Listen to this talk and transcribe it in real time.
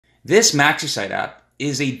This MAXeSite app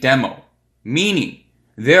is a demo, meaning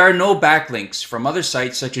there are no backlinks from other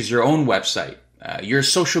sites such as your own website, your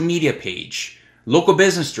social media page, local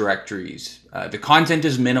business directories. The content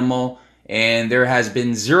is minimal, and there has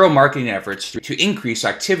been zero marketing efforts to increase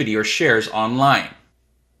activity or shares online.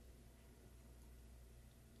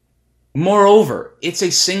 Moreover, it's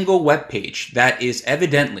a single web page that is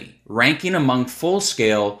evidently ranking among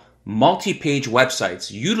full-scale, multi-page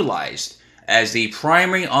websites utilized as the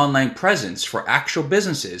primary online presence for actual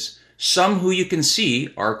businesses, some who you can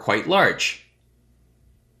see are quite large.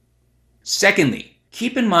 Secondly,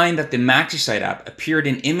 keep in mind that the MAXeSite app appeared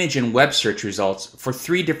in image and web search results for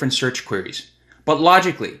 3 different search queries. But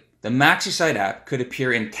logically, the MAXeSite app could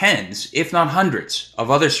appear in tens, if not hundreds,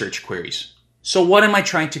 of other search queries. So what am I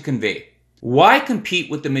trying to convey? Why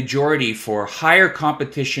compete with the majority for higher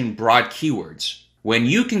competition broad keywords when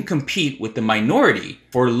you can compete with the minority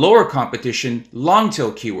for lower competition long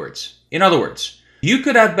tail keywords? In other words, you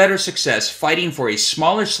could have better success fighting for a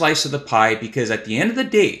smaller slice of the pie because at the end of the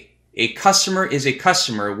day, a customer is a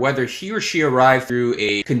customer whether he or she arrived through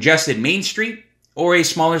a congested main street or a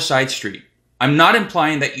smaller side street. I'm not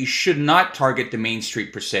implying that you should not target the main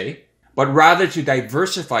street per se, but rather to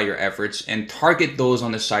diversify your efforts and target those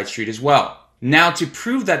on the side street as well. Now, to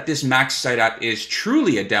prove that this MAXeSite app is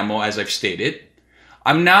truly a demo, as I've stated,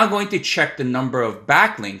 I'm now going to check the number of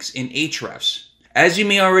backlinks in Ahrefs. As you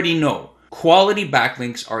may already know, quality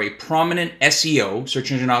backlinks are a prominent SEO,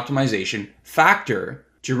 search engine optimization, factor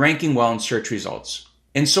to ranking well in search results.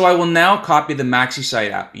 And so I will now copy the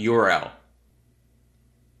MAXeSite app URL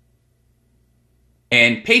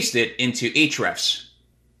and paste it into Ahrefs.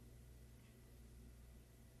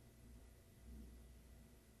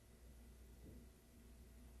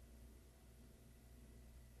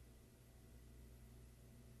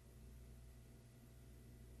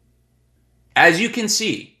 As you can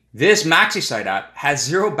see, this MAXeSite app has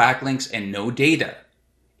 0 backlinks and no data.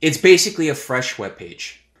 It's basically a fresh web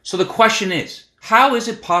page. So the question is, how is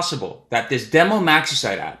it possible that this demo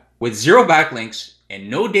MAXeSite app with 0 backlinks and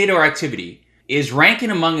no data or activity is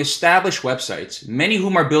ranking among established websites, many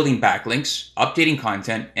whom are building backlinks, updating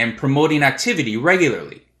content, and promoting activity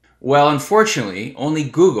regularly? Well, unfortunately, only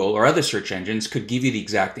Google or other search engines could give you the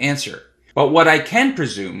exact answer. But what I can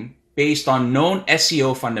presume, based on known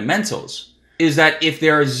SEO fundamentals, is that if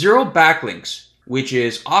there are 0 backlinks, which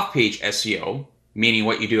is off-page SEO, meaning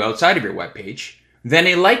what you do outside of your web page, then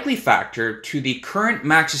a likely factor to the current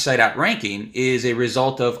MAXeSite app ranking is a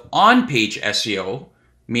result of on-page SEO,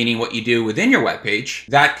 meaning what you do within your web page,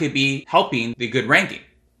 that could be helping the good ranking.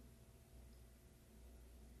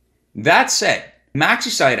 That said,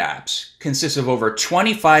 MAXeSite apps consist of over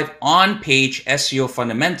 25 on-page SEO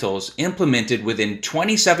fundamentals implemented within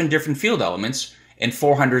 27 different field elements and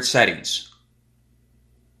 400 settings.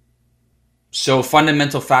 So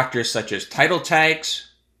fundamental factors such as title tags,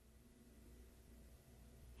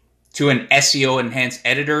 to an SEO enhanced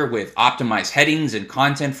editor with optimized headings and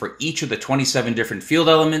content for each of the 27 different field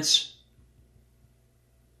elements,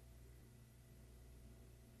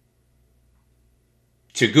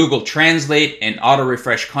 to Google Translate and auto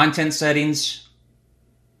refresh content settings,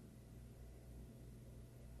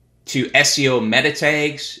 to SEO meta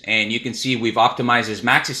tags, and you can see we've optimized this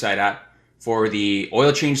MAXeSite app for the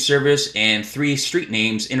oil change service and 3 street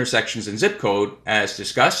names, intersections, and zip code as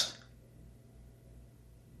discussed.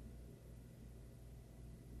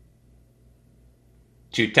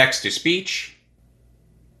 To text to speech,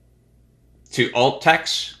 to alt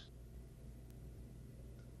text,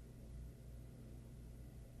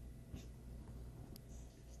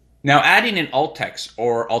 now adding an alt text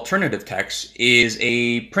or alternative text is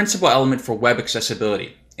a principal element for web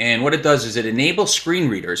accessibility. And what it does is it enables screen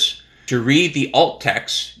readers to read the alt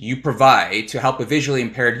text you provide to help a visually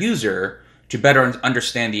impaired user to better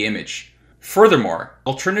understand the image. Furthermore,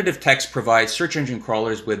 alternative text provides search engine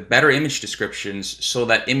crawlers with better image descriptions so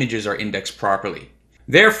that images are indexed properly.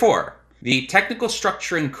 Therefore, the technical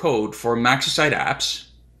structure and code for MAXeSite apps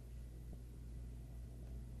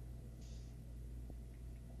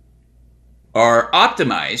are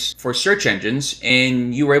optimized for search engines,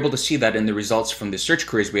 and you were able to see that in the results from the search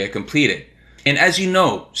queries we had completed. And as you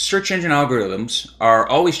know, search engine algorithms are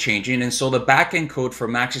always changing, and so the backend code for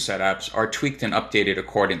MAXeSite apps are tweaked and updated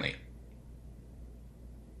accordingly.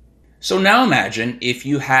 So now imagine if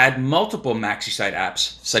you had multiple MAXeSite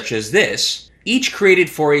apps such as this, each created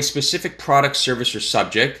for a specific product, service, or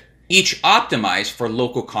subject, each optimized for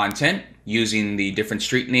local content using the different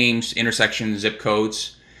street names, intersections, zip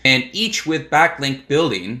codes, and each with backlink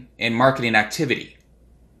building and marketing activity.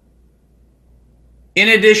 In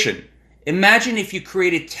addition, Imagine if you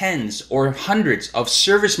created tens or hundreds of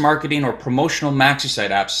service marketing or promotional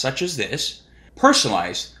MAXeSite apps such as this,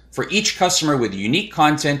 personalized for each customer with unique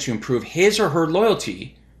content to improve his or her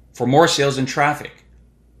loyalty for more sales and traffic.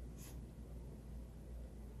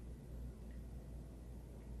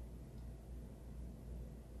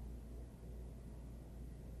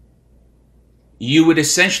 You would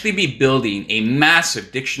essentially be building a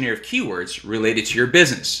massive dictionary of keywords related to your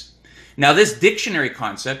business. Now, this dictionary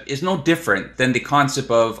concept is no different than the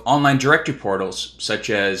concept of online directory portals such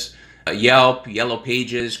as Yelp, Yellow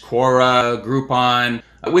Pages, Quora, Groupon,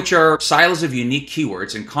 which are silos of unique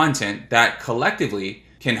keywords and content that collectively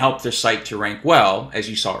can help their site to rank well, as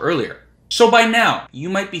you saw earlier. So by now, you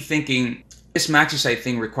might be thinking, this MAXeSite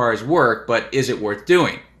thing requires work, but is it worth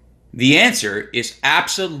doing? The answer is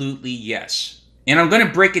absolutely yes. And I'm going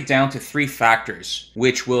to break it down to 3 factors,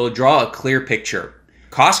 which will draw a clear picture: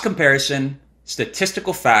 cost comparison,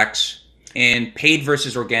 statistical facts, and paid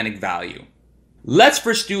versus organic value. Let's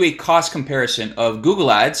first do a cost comparison of Google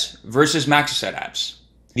Ads versus MAXeSite apps.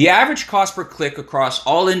 The average cost per click across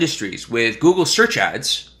all industries with Google search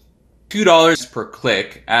ads, $2 per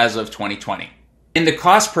click as of 2020. And the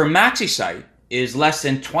cost per MAXeSite is less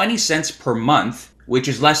than 20 cents per month, which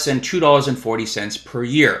is less than $2.40 per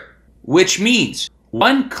year. Which means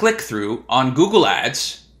one click-through on Google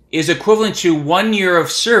Ads is equivalent to 1 year of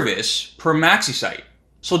service per MAXeSite.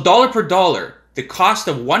 So dollar per dollar, the cost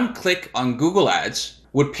of one click on Google Ads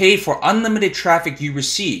would pay for unlimited traffic you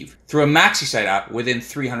receive through a MAXeSite app within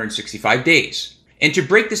 365 days. And to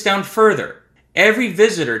break this down further, every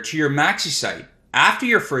visitor to your MAXeSite after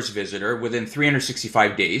your first visitor within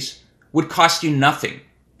 365 days would cost you nothing.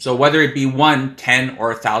 So whether it be 1, 10, or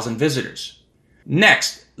 1,000 visitors.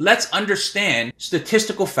 Next, let's understand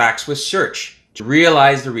statistical facts with search to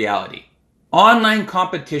realize the reality. Online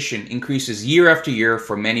competition increases year after year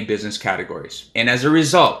for many business categories. And as a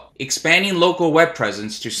result, expanding local web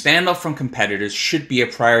presence to stand out from competitors should be a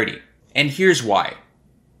priority. And here's why.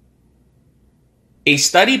 A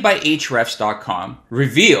study by Ahrefs.com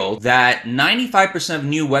revealed that 95% of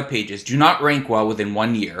new web pages do not rank well within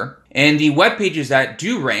 1 year, and the web pages that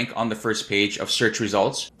do rank on the first page of search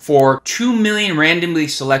results for 2 million randomly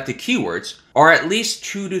selected keywords are at least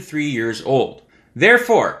 2 to 3 years old.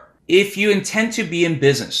 Therefore, if you intend to be in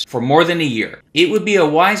business for more than a year, it would be a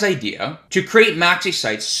wise idea to create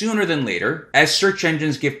MAXeSites sooner than later, as search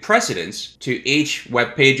engines give precedence to H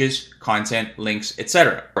web pages, content, links,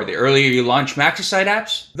 etc. Or the earlier you launch MAXeSite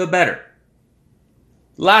apps, the better.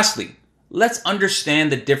 Lastly, let's understand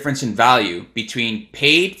the difference in value between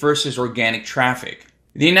paid versus organic traffic.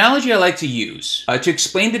 The analogy I like to use to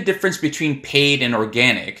explain the difference between paid and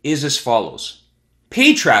organic is as follows.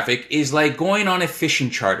 Paid traffic is like going on a fishing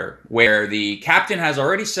charter where the captain has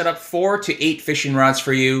already set up 4 to 8 fishing routes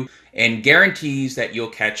for you and guarantees that you'll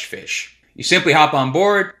catch fish. You simply hop on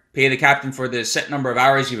board, pay the captain for the set number of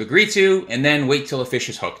hours you've agreed to, and then wait till a fish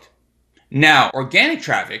is hooked. Now, organic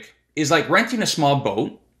traffic is like renting a small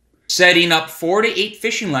boat, setting up 4 to 8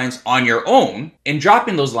 fishing lines on your own, and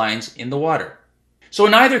dropping those lines in the water. So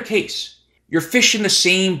in either case, you're fishing the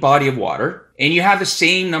same body of water and you have the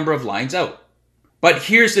same number of lines out. But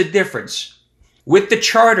here's the difference. With the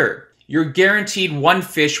charter, you're guaranteed 1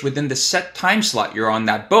 fish within the set time slot you're on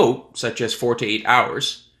that boat, such as 4 to 8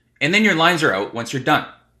 hours, and then your lines are out once you're done.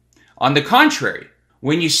 On the contrary,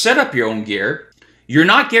 when you set up your own gear, you're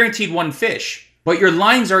not guaranteed 1 fish, but your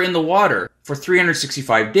lines are in the water for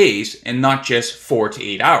 365 days and not just 4 to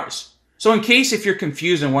 8 hours. So in case if you're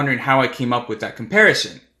confused and wondering how I came up with that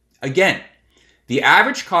comparison, again, the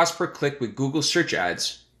average cost per click with Google search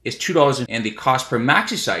ads is $2 and the cost per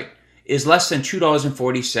MAXeSite is less than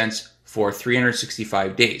 $2.40 for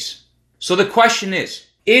 365 days. So the question is,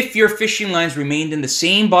 if your fishing lines remained in the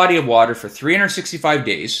same body of water for 365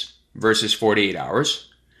 days versus 48 hours,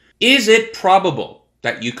 is it probable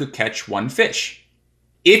that you could catch 1 fish?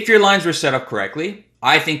 If your lines were set up correctly,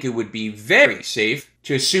 I think it would be very safe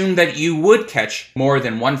to assume that you would catch more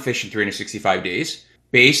than 1 fish in 365 days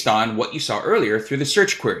based on what you saw earlier through the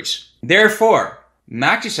search queries. Therefore,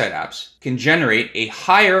 MAXeSite apps can generate a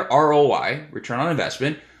higher ROI, return on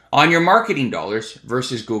investment, on your marketing dollars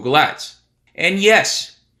versus Google Ads. And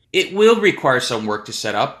yes, it will require some work to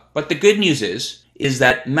set up, but the good news is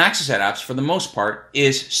that MAXeSite apps, for the most part,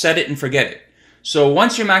 is set it and forget it. So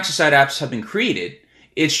once your MAXeSite apps have been created,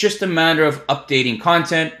 it's just a matter of updating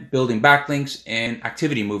content, building backlinks, and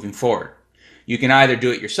activity moving forward. You can either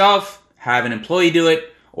do it yourself, have an employee do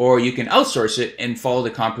it, or you can outsource it and follow the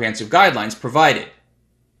comprehensive guidelines provided.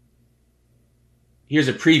 Here's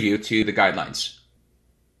a preview to the guidelines.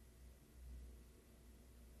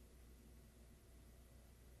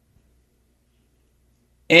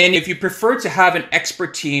 And if you prefer to have an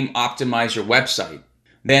expert team optimize your website,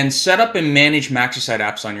 then set up and manage MAXeSite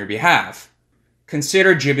apps on your behalf,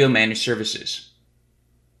 consider Jibio Managed Services.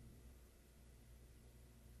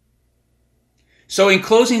 So in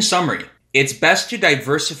closing summary, it's best to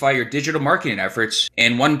diversify your digital marketing efforts,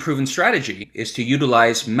 and one proven strategy is to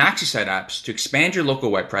utilize MAXeSite apps to expand your local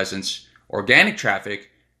web presence, organic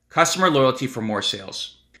traffic, customer loyalty for more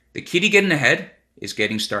sales. The key to getting ahead is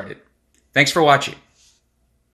getting started. Thanks for watching.